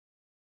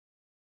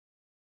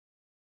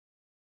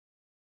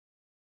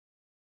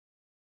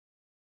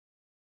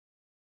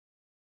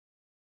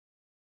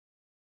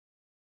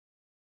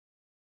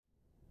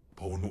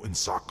Ponu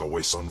insaka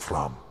weson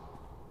fram.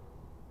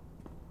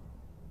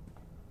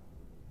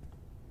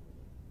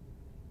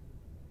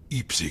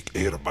 Ipsik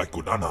erbay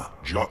kudana,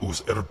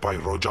 jaus erbay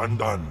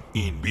rojandan,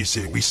 in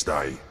bise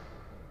wistai.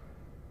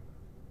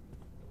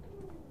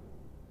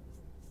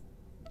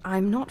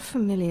 I'm not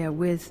familiar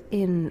with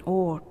In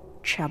or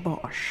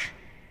Chabosh.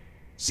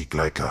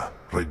 Siklaika,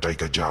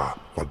 redaika ja,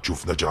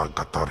 wajufna ja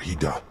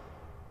katarhida.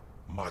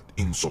 Mat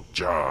insok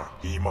ja,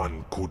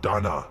 himan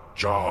kudana,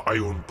 ja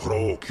ayun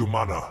pro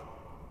kumana.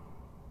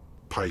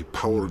 Pai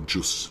power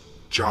juice,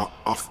 ja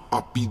af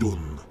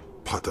apidun,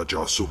 pata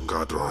ja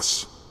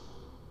sumgadras.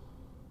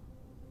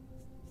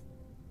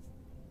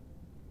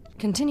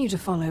 Continue to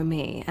follow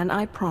me, and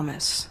I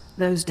promise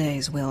those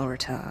days will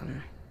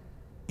return.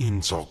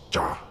 Insok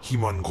ja,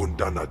 himan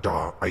kundana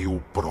ja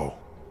ayu pro.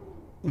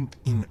 Und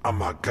in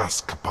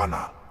amagas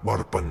kapana,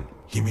 warpan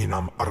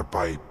himinam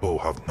arpai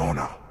bohav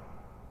nona.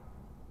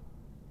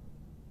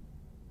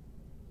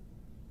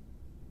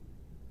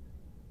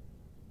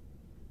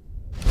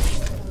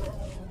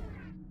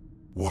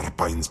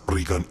 Warpains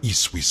brigan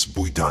iswis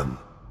buidan.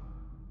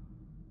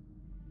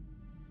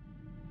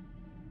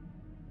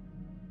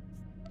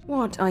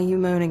 What are you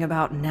moaning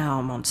about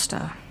now,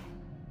 monster?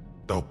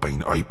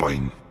 Daupain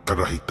aipain,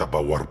 karahita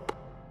ba warp.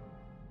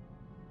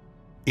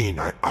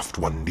 Inay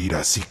aftwan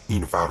dida sik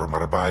in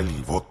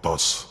farmarbali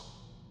votos.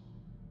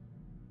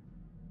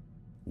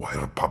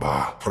 Wair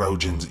paba,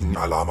 fraujins in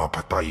alama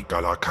patay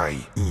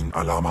galakay, in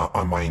alama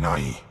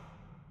amainay.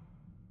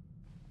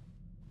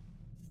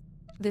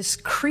 This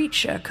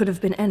creature could have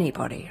been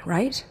anybody,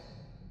 right?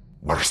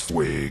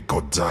 Warstwe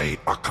godzai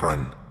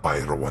akran,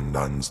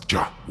 pairwandans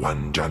ja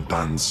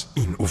wanjantans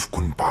in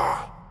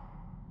ufkunpa.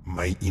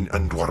 May in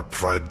andwar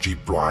fraji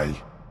blay.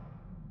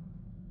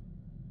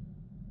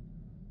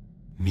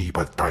 Ni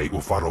patay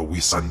ufaro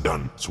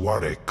wisandan,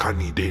 sware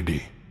kani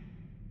dede.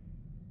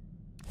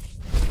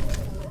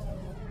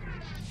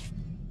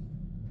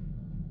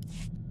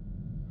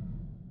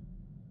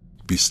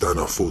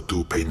 Bistana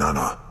fotu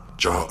peinana,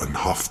 ja en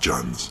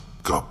hafjans,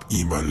 kap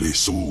ima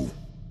lesu.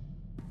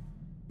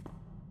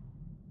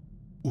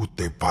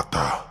 Ute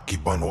pata,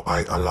 kibano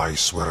ay alay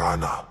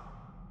swerana.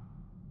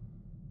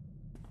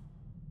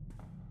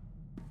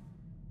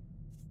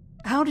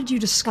 How did you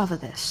discover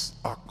this?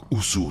 Ak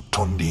usu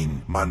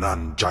tondin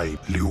manan jay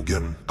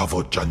liugen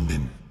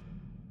kavodjandin.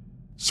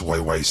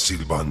 Swayway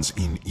silbans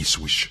in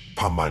iswish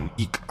paman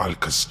ik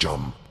alkas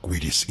jam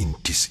guidis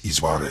intis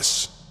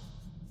iswares.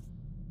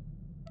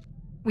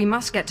 We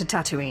must get to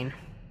Tatooine.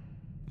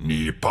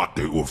 Ni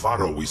pate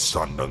uvaro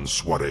wisandan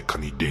sware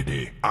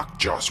kanidede ak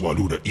jas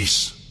waluda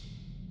is.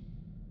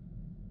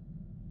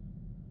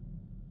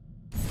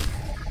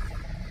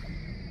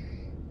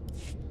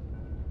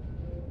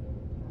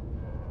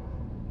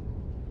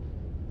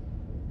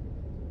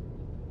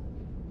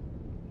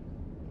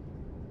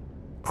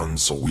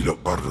 Anso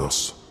wilok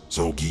bardos,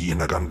 so gi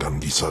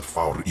inagangan gisat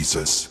faur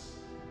ises.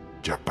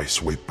 Japay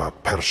swepa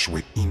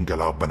perswik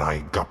ingalaw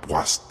banay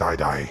gapwas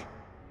daiday.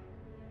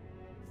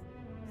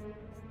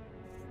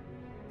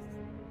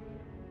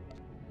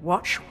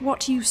 Watch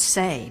what you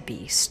say,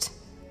 beast,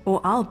 or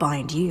I'll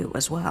bind you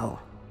as well.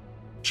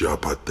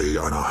 Japate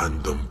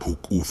anahandam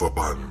puk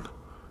ufaban.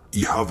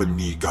 Ihaven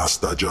ni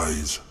gasta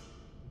jais.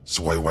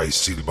 Swayway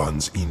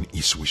silbans in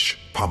iswish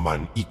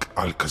paman ik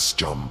alkas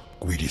jam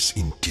guidis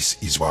intis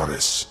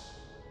iswares.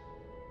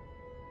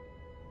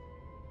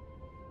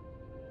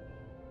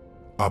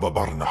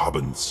 Ababarna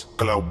habens,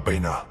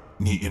 glaubena,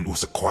 ni in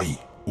usakwai,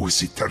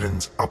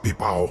 usiterens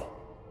apipao.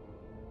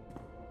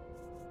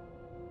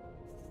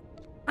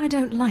 I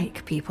don't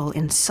like people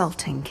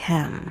insulting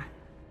Khem.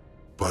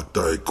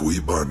 Patay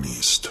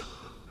kuibanist,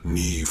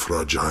 ni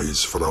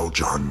fragais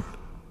fraujan,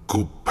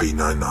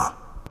 kupainana.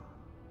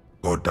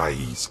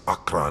 Godais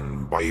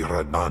akran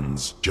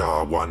bayradans,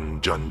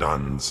 jawan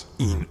jandans,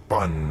 in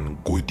pan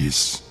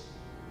guidis.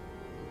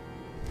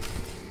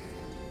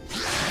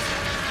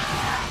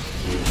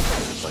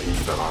 Say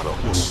darara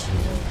us.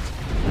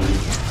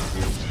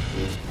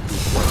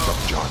 What's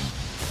up, John?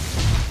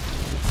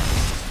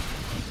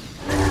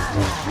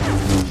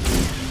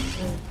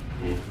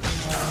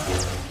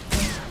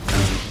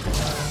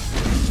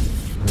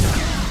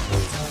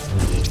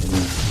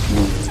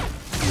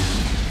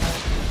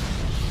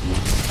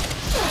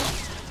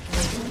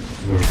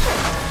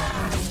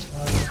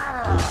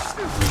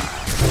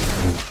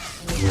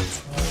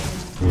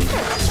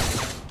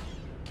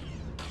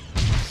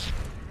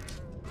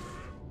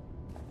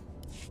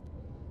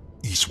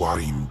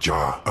 Iswarim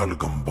ja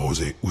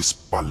algamboze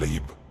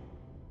uspalib.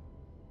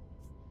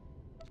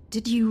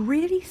 Did you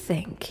really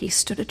think he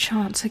stood a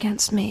chance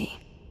against me?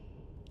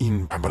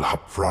 In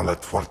pamalhap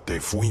fralat forte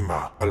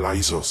fuima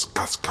alaisos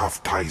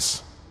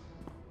kaskaftais.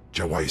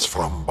 Jawais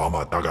from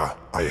Bama daga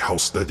I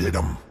house the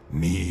dedam,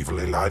 ni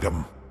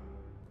vleladam.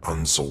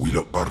 Anso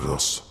wilok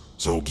bardos,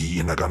 so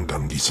gi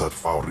inagangan gisat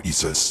faur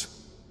ises.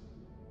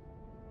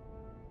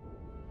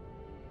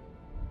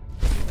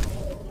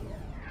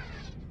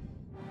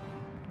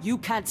 You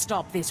can't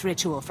stop this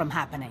ritual from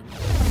happening.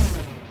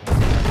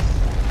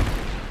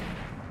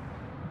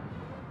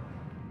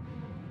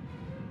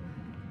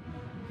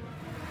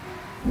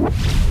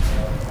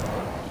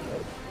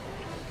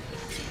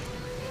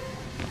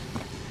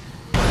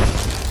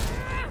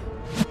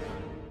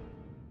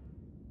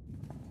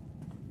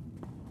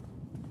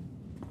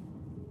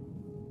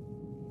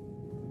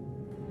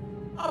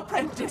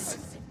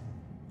 apprentice!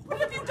 What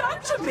have you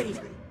done to me?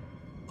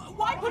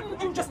 Why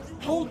couldn't you just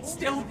hold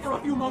still for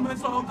a few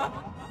moments longer?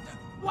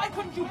 Why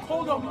couldn't you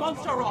call your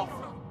monster off?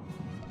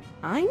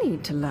 I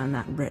need to learn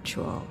that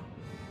ritual.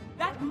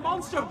 That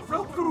monster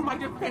broke through my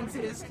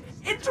defenses,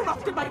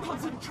 interrupted my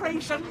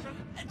concentration,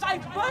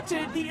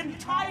 diverted the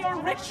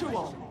entire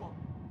ritual.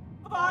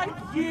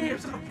 5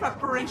 years of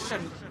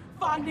preparation,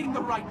 finding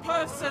the right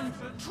person,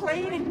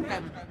 training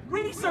them,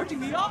 researching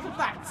the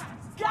artifacts,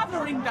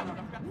 gathering them,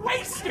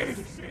 wasted!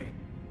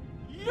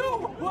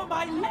 You were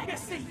my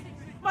legacy,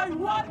 my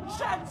one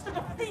chance to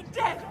defeat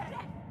death!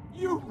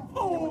 You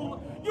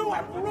fool! You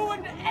have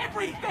ruined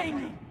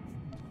everything!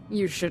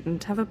 You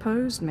shouldn't have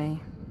opposed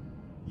me.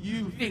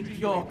 You think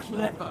you're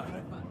clever?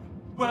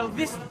 Well,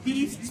 this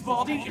beast's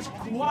body is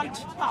quite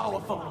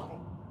powerful.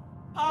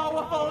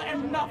 Powerful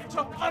enough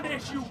to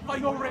punish you for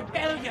your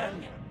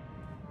rebellion!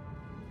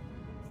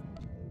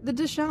 The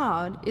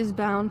Dishard is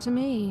bound to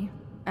me,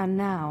 and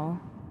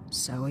now,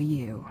 so are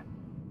you.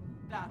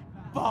 That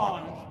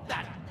bond!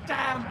 That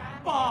damn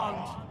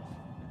bond!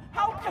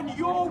 How can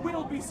your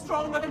will be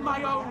stronger than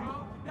my own?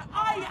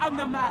 I am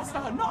the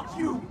master, not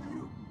you!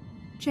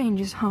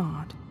 Change is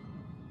hard,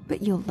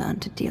 but you'll learn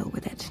to deal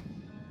with it.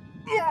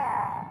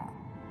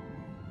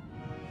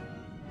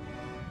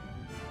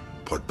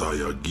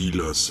 Pataya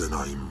gila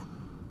senaim,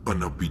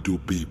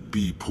 anabidupi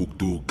pi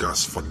puktu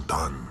gas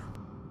fantan.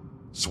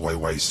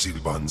 Swaiwai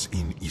silbans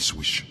in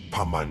iswish,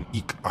 paman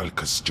ik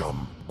alkas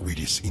jam,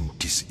 guidis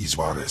intis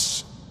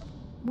isvares.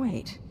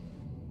 Wait,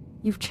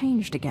 you've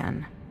changed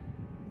again.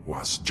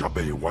 Was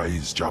jabe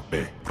wise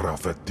jabe,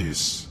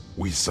 prophetis,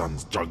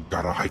 wisans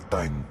jagara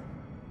haitain.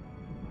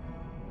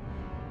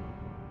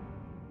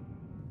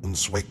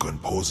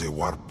 Unswekon pose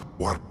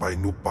warpai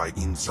nupai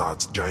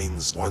insats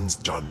jains ones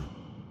jan.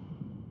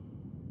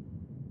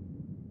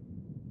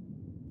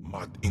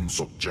 Mat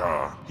insok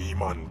ja,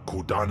 himan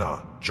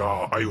kudana,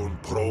 ja ayun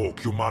pro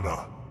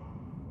kumana.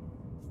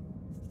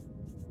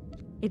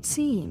 It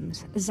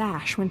seems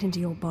Zash went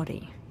into your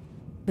body,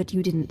 but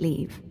you didn't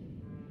leave.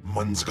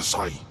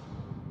 Mansgasai.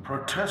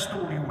 Protest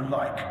all you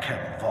like,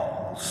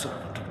 Khem,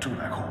 servant of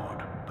Tulak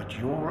Horde, but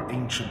your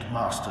ancient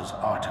master's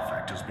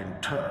artifact has been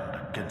turned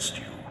against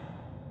you.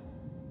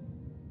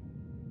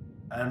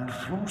 And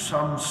through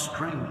some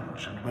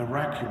strange and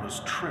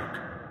miraculous trick,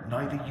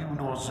 neither you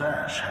nor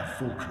Zash have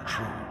full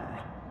control.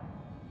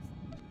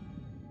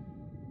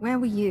 Where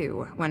were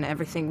you when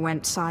everything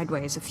went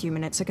sideways a few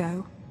minutes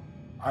ago?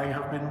 I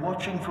have been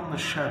watching from the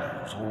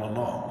shadows all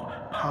along,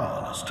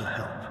 powerless to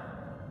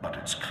help. But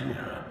it's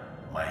clear,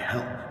 my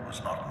help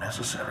was not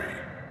necessary.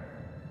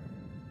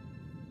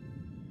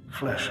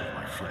 Flesh of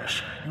my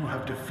flesh, you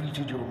have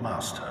defeated your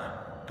master.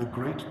 The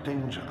great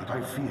danger that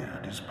I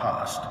feared is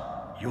past.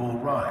 Your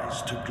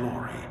rise to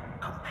glory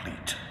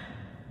complete.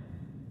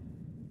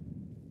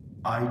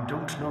 I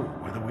don't know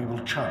whether we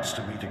will chance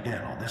to meet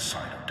again on this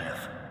side of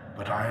death,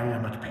 but I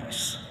am at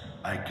peace.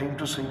 I came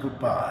to say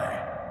goodbye,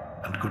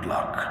 and good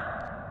luck.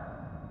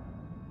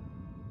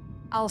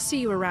 I'll see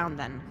you around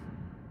then.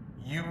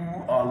 You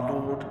are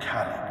Lord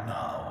Kalig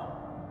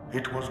now.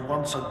 It was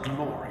once a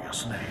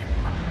glorious name.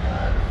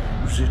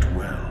 Use it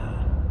well.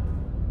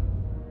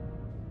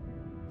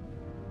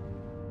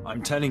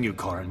 I'm telling you,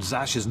 Corrin,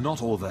 Zash is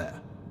not all there.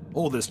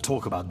 All this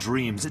talk about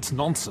dreams, it's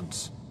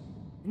nonsense.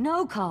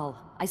 No, Carl.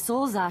 I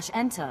saw Zash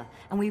enter,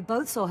 and we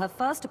both saw her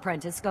first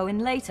apprentice go in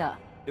later.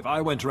 If I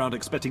went around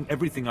expecting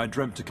everything I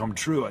dreamt to come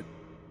true, I'd...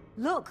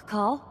 Look,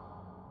 Carl.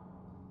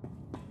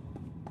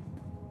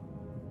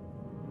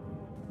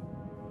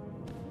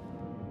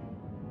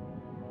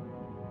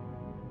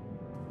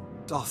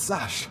 Darth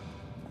Zash!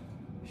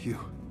 You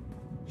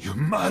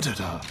murdered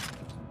her!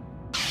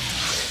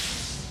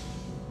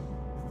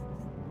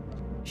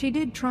 She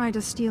did try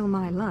to steal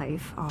my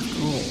life,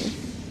 after all.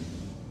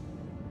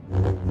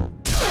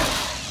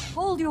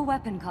 Hold your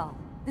weapon, Carl.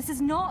 This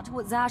is not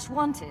what Zash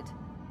wanted.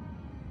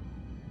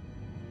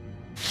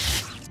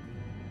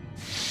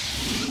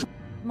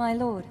 My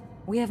lord,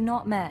 we have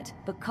not met,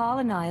 but Carl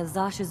and I are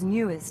Zash's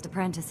newest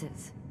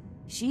apprentices.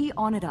 She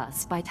honored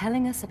us by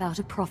telling us about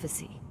a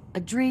prophecy, a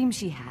dream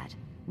she had,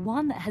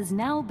 one that has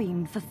now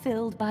been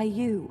fulfilled by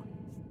you.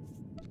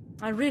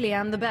 I really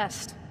am the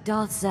best.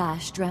 Darth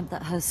Zash dreamt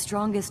that her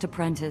strongest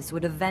apprentice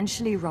would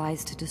eventually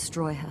rise to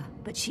destroy her,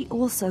 but she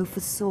also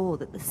foresaw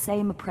that the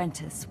same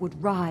apprentice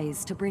would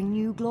rise to bring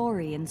new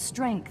glory and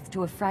strength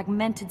to a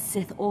fragmented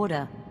Sith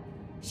Order.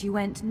 She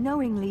went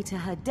knowingly to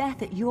her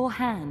death at your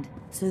hand,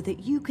 so that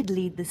you could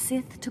lead the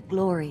Sith to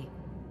glory.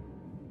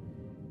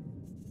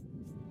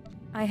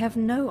 I have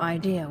no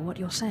idea what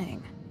you're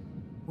saying.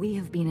 We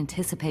have been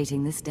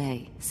anticipating this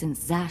day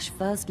since Zash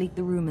first leaked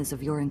the rumors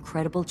of your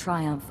incredible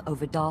triumph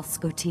over Darth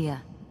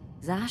Scotia.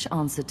 Zash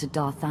answered to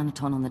Darth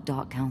Thanaton on the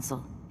Dark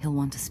Council. He'll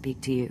want to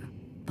speak to you,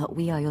 but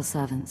we are your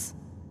servants.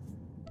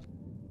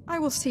 I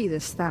will see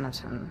this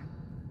Thanaton,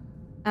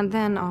 and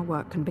then our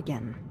work can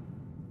begin.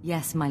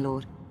 Yes, my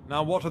lord.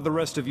 Now what are the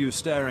rest of you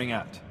staring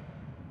at?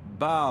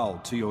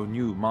 Bow to your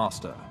new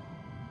master.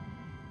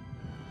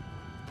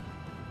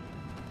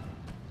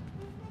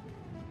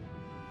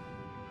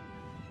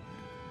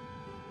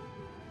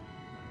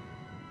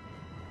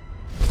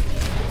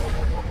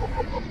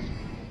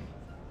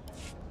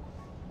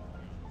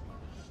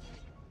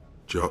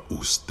 Ja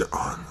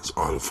usteans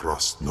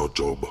alfras no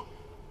job,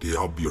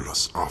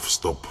 diabolus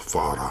afstop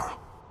fara.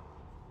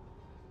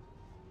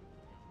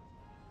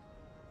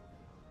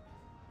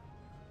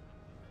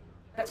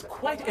 That's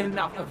quite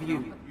enough of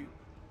you.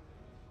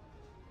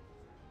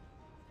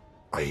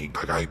 Ay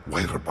gagay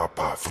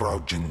papa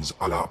fraujins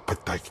ala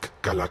pataik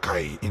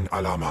galakay in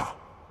alama.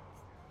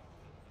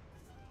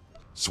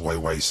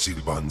 Swayway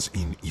silvans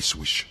in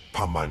iswish,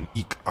 paman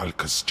ik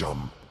alkas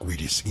jam,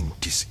 guidis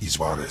intis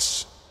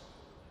isvares.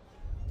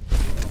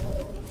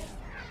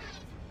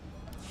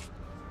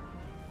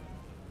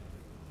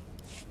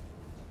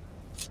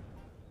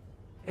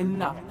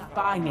 Enough,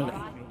 finally.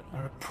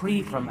 A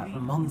reprieve from that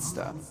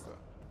monster.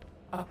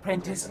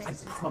 Apprentice, I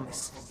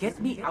promise.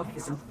 Get me out of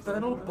this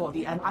infernal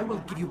body and I will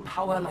give you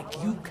power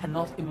like you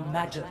cannot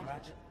imagine.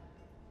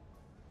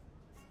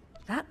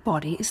 That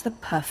body is the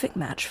perfect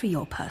match for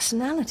your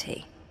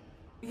personality.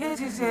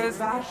 Yes,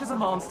 Ash is a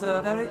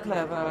monster, very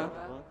clever.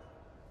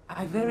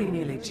 I very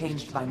nearly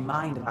changed my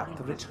mind about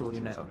the ritual,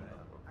 you know.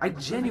 I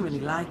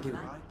genuinely like you.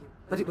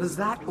 But it was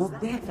that or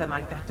death, and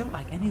I don't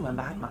like anyone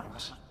that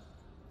much.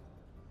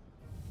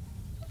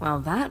 Well,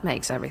 that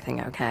makes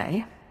everything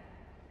okay.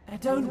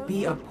 Don't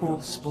be a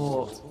poor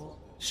sport.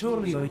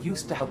 Surely you're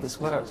used to how this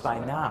works by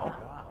now.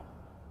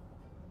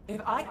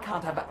 If I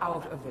can't have her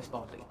out of this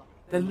body,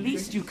 the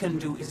least you can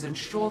do is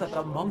ensure that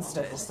the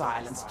monster is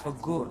silenced for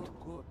good.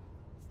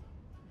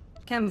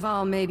 Khem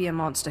may be a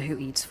monster who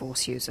eats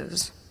Force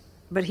users,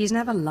 but he's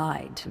never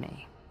lied to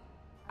me.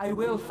 I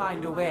will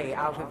find a way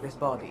out of this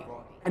body.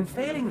 And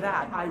failing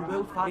that, I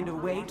will find a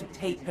way to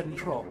take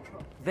control.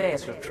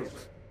 There's the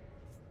truth.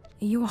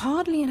 You're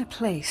hardly in a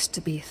place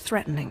to be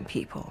threatening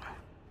people.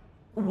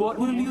 What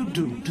will you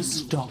do to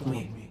stop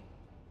me?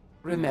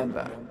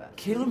 Remember,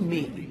 kill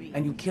me,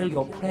 and you kill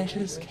your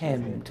precious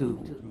Khem, too.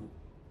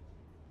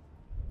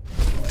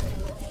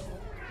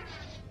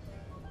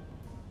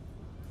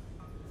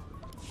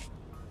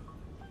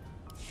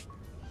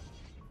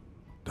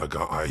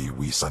 Daga ay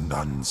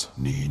wisandans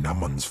ni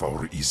namans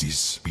for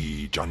isis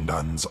bi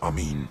jandans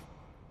amin.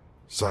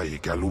 Say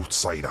galut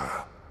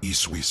saida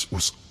iswis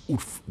us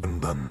urf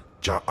bandan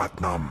ja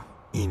atnam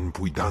in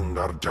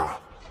puidangarja.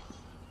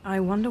 I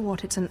wonder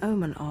what it's an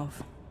omen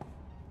of.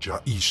 Ja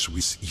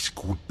iswis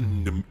iskut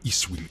ndem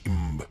iswil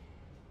imb.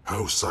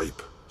 How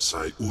saip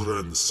say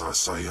uren sa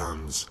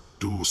sayans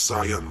du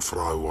sayan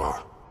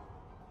fraua.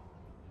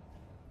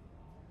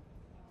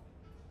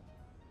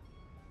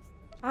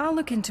 I'll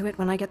look into it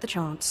when I get the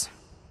chance.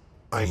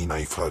 Ein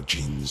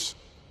fragins.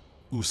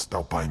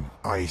 Ustaupaim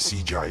I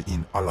CJ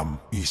in alam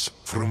is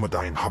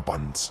frumadine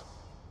habans.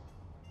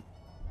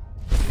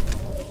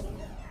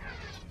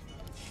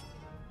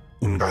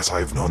 Ungas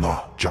I've no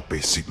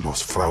jape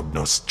siglos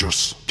fraudnos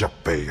jus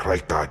jape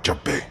raika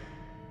jape.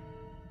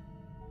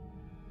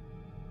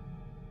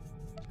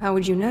 How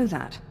would you know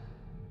that?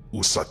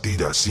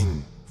 Usatida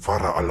sin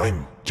fara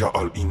alaim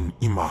jaal in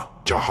ima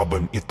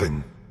jahaban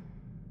iten.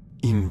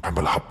 In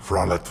amalhap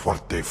fralet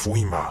forte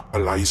fuima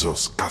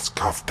alaisos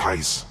kaskaf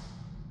tais.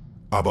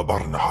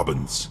 Ababarna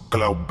habens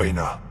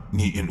glaubena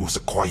ni in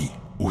usakwai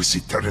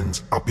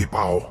usiterens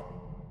apipao.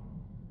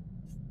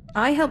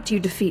 I helped you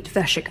defeat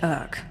Veshik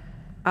Urk.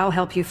 I'll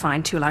help you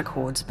find Tulak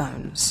Horde's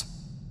bones.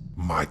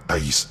 My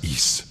tais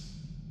is.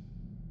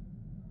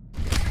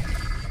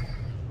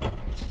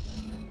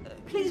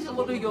 Please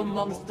order your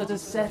monster to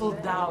settle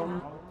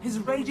down. His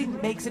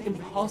raging makes it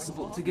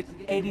impossible to get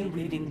any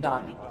reading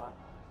done.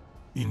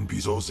 In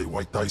piso se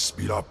waitai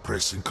spila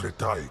presin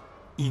kretai.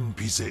 In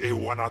pise e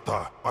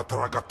wanata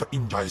atragata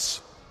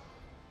injais.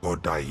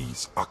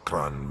 Godais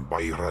akran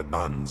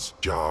bayranans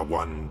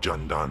jawan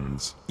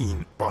jandans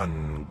in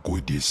pan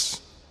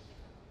guidis.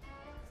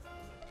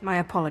 My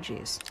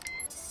apologies.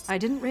 I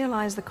didn't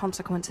realize the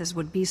consequences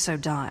would be so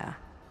dire.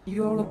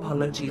 Your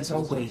apologies are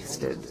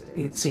wasted,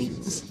 it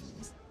seems.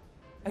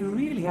 I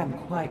really am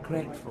quite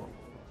grateful.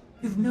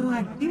 You've no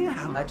idea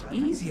how much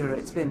easier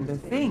it's been to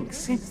think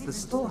since the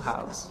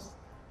storehouse.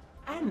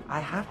 And I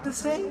have to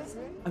say,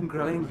 I'm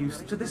growing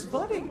used to this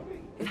body.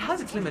 It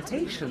has its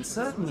limitations,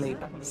 certainly,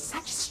 but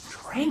such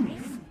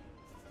strength.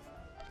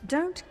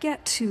 Don't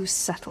get too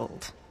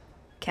settled.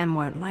 Khem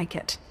won't like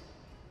it.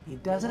 He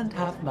doesn't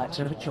have much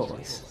of a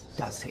choice,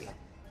 does he?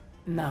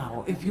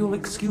 Now, if you'll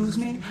excuse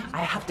me,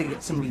 I have to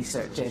get some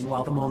research in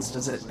while the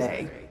monster's at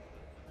bay.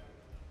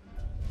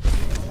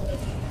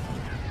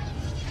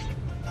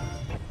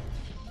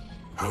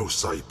 How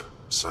saip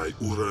say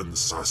uren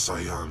sa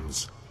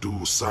sayans du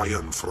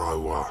sayan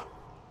fraua.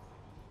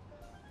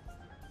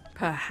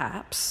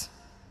 Perhaps.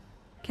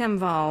 Khem,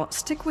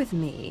 stick with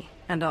me,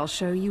 and I'll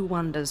show you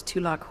wonders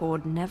Tulak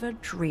Horde never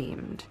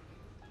dreamed.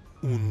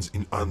 Uns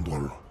in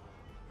Andor.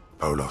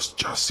 Paulas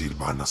ja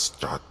silvanas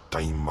ja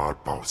taimar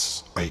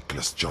paus.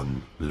 Aikles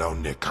John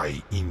laune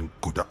kai in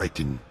kuda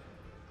aitin.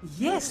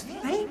 Yes,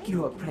 thank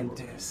you,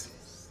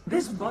 apprentice.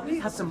 This body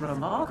has some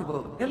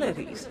remarkable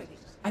abilities.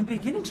 I'm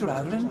beginning to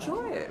rather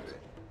enjoy it.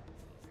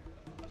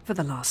 For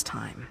the last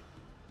time,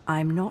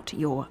 I'm not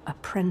your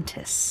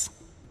apprentice.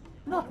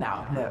 Not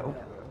now, no.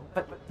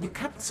 But you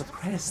can't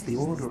suppress the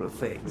order of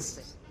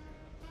things.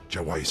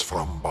 Jawais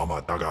from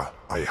Bama Daga,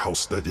 I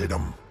housed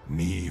him,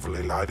 Neve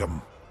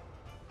Liladam.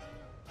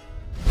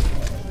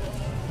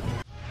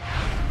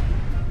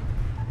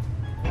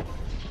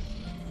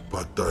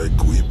 Patay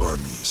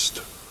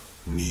Guibanist,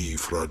 Ni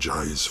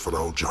Fragais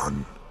Frau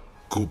Jan,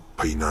 Kup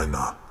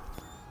Painana.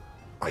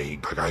 I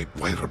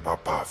gagay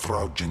Papa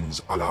Frau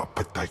Jins ala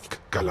Patek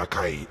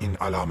Galakai in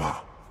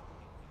Alama.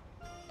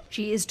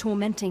 She is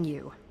tormenting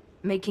you,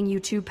 making you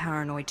too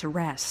paranoid to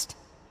rest.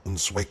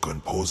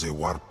 Unswekon pose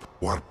warp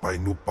by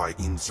nupay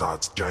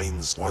insats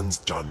jains once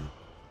jan.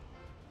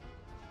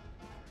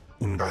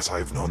 Ungas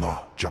I've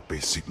nona, jape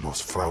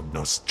siglos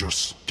fraudnos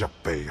jus,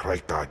 jape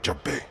reika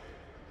jape.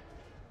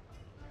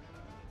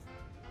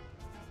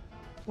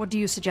 What do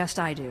you suggest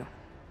I do?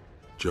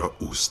 Ja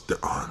uste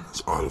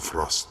ans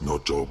alfrast no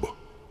job,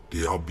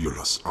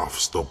 diabulus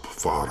afstop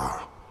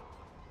fara.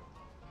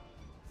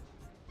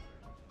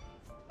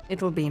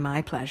 It'll be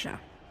my pleasure.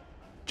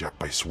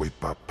 Jape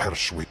sweepa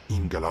perswit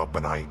ingala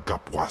banai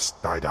gapwas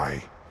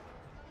dai.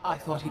 I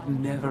thought he'd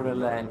never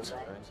relent.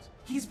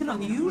 He's been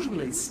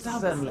unusually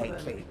stubborn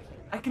lately.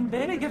 I can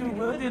barely get a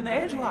word in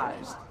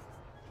edgewise.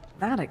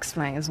 That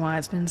explains why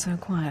it's been so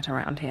quiet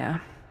around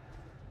here.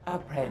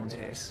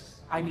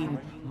 Apprentice. I mean,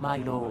 my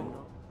lord.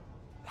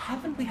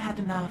 Haven't we had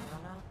enough?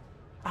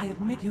 I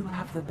admit you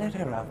have the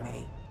better of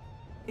me.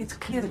 It's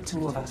clear the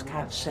two of us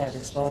can't share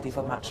this body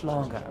for much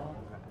longer.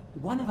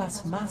 One of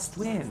us must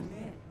win,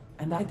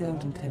 and I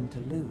don't intend to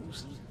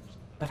lose.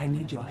 But I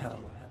need your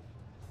help.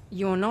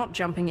 You're not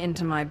jumping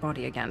into my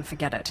body again,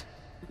 forget it.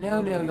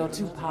 No, you're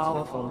too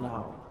powerful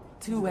now.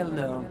 Too well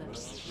known.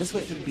 This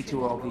way shouldn't be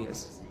too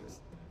obvious.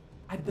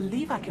 I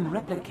believe I can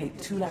replicate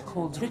Tulak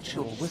Hall's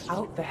ritual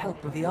without the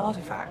help of the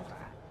artifact.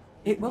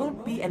 It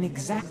won't be an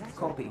exact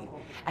copy,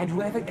 and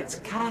whoever gets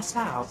cast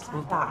out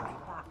will die.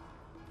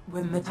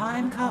 When the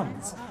time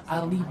comes,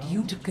 I'll need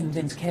you to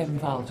convince Khem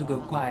to go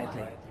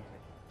quietly.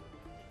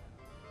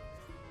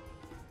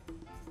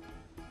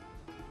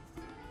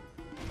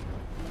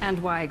 And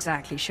why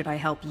exactly should I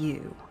help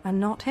you, and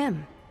not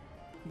him?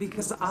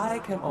 Because I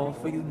can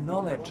offer you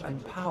knowledge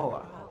and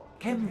power.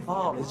 Khem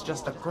is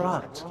just a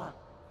grunt.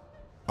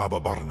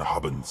 Ababarna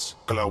habens,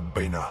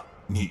 Glaubena,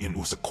 ni in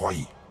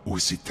usakwai,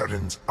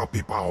 usiterens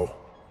apipao.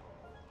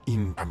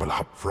 In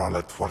amalhap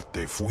fralet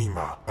forte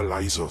fuima,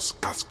 Elizos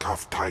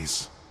kaskaf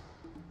tais.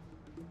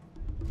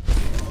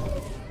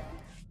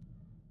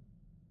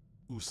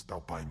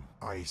 Ustaupaim,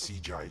 I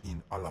CJ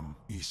in alam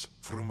is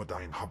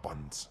frumadine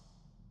habans.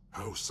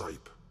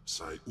 Hausaip,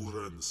 sai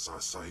uren sa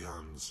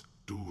sayans,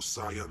 du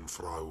sayan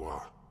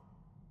fraua.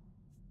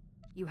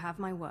 You have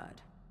my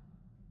word.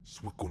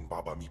 Swikun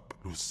baba mip,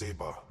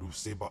 Luceba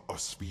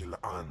osvil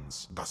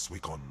ans,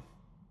 gaswikon.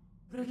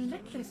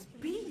 Relentless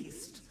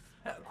beast!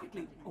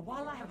 Quickly,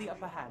 while I have the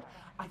upper hand,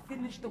 I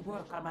finished the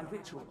work on my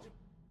ritual.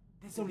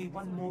 There's only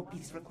one more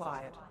piece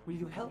required. Will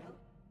you help?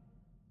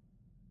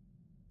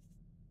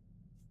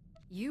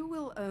 You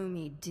will owe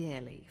me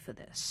dearly for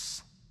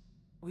this.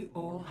 We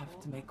all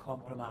have to make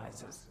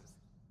compromises.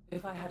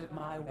 If I had it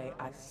my way,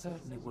 I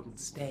certainly wouldn't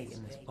stay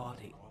in this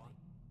body.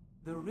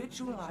 The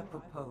ritual I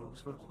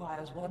propose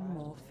requires one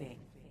more thing.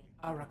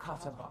 A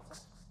Rakata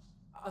box.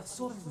 A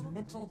sort of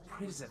mental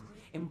prison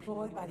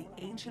employed by the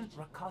ancient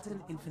Rakatan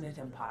Infinite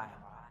Empire.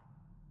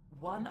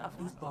 One of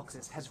these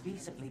boxes has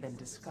recently been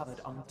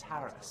discovered on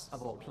Taris,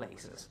 of all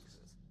places.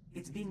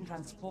 It's being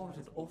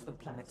transported off the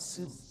planet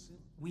soon.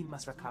 We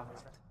must recover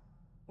it.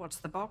 What's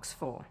the box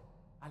for?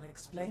 I'll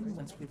explain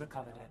once we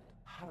recovered it.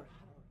 Hurry.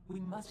 We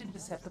must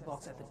intercept the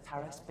box at the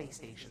Taris space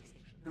station.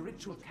 The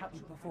ritual can't be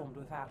performed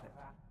without it.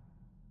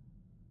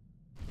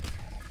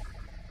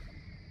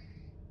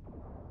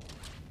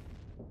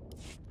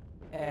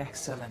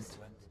 Excellent.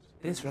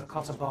 This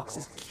Rakata box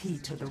is key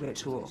to the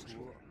ritual.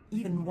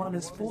 Even one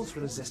as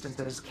force-resistant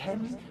as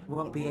Khem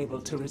won't be able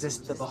to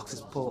resist the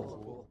box's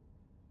pull.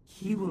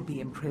 He will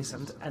be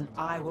imprisoned, and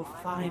I will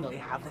finally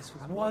have this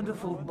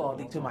wonderful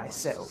body to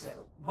myself.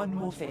 One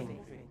more thing.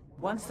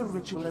 Once the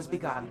ritual has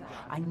begun,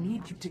 I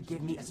need you to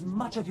give me as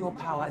much of your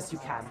power as you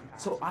can,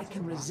 so I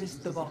can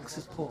resist the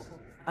box's pull.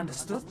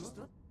 Understood?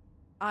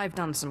 I've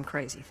done some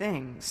crazy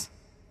things,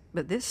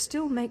 but this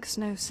still makes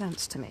no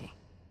sense to me.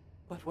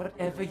 But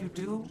whatever you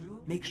do,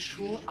 make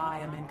sure I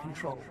am in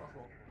control.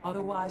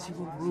 Otherwise you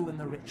will ruin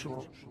the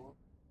ritual.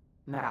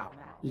 Now,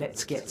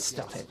 let's get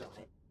started.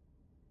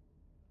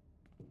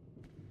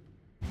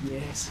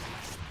 Yes,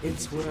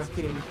 it's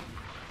working.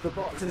 The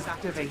box is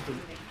activating.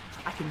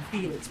 I can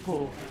feel its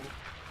pull.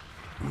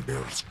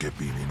 There's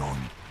keeping in on.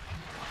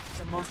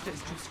 The monster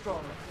is too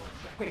strong.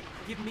 Quick,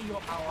 give me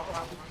your power or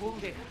I'll be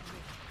pulled in.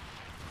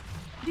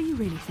 Do you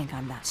really think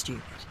I'm that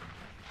stupid?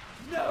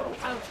 No,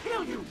 I'll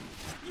kill you!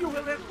 You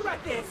will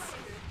regret this!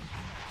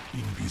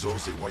 In piso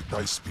se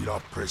waitai spira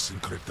press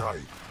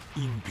incretai.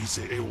 In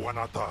pise e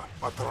wanata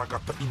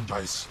atragata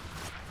indais.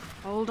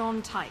 Hold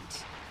on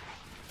tight.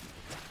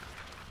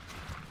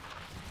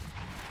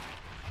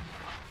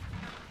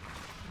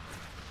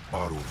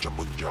 Baru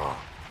Jamunja.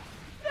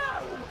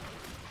 No!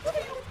 What are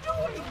you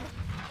doing?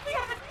 The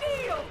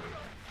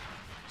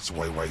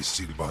Swaiwai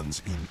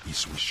Silvans in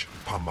Iswish,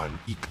 Paman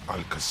ik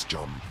Alkas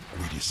Jam,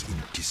 Widis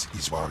in Tis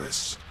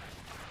Iswares.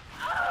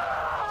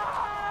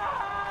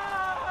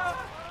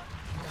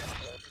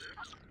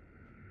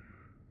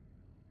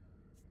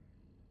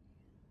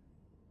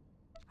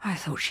 I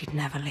thought she'd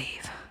never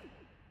leave.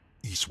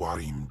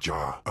 Iswarim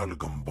ja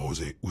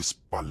algamboze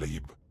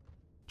uspalib.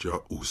 Ja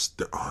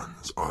de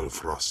ans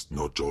alfrast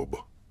no job.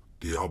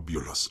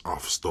 Diabulus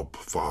afstop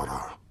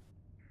fara.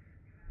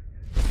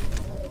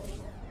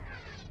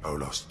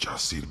 Aulas ja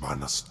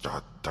silvanas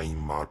ja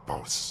taimar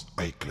paus.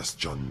 Aiklas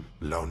John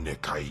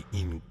launekai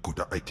in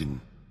kuda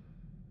aitin.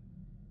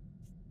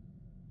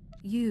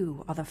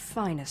 You are the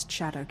finest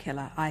shadow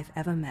killer I've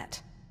ever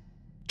met.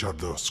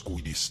 Jado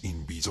squidis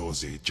in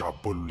bizoze ja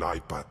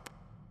bullaipat.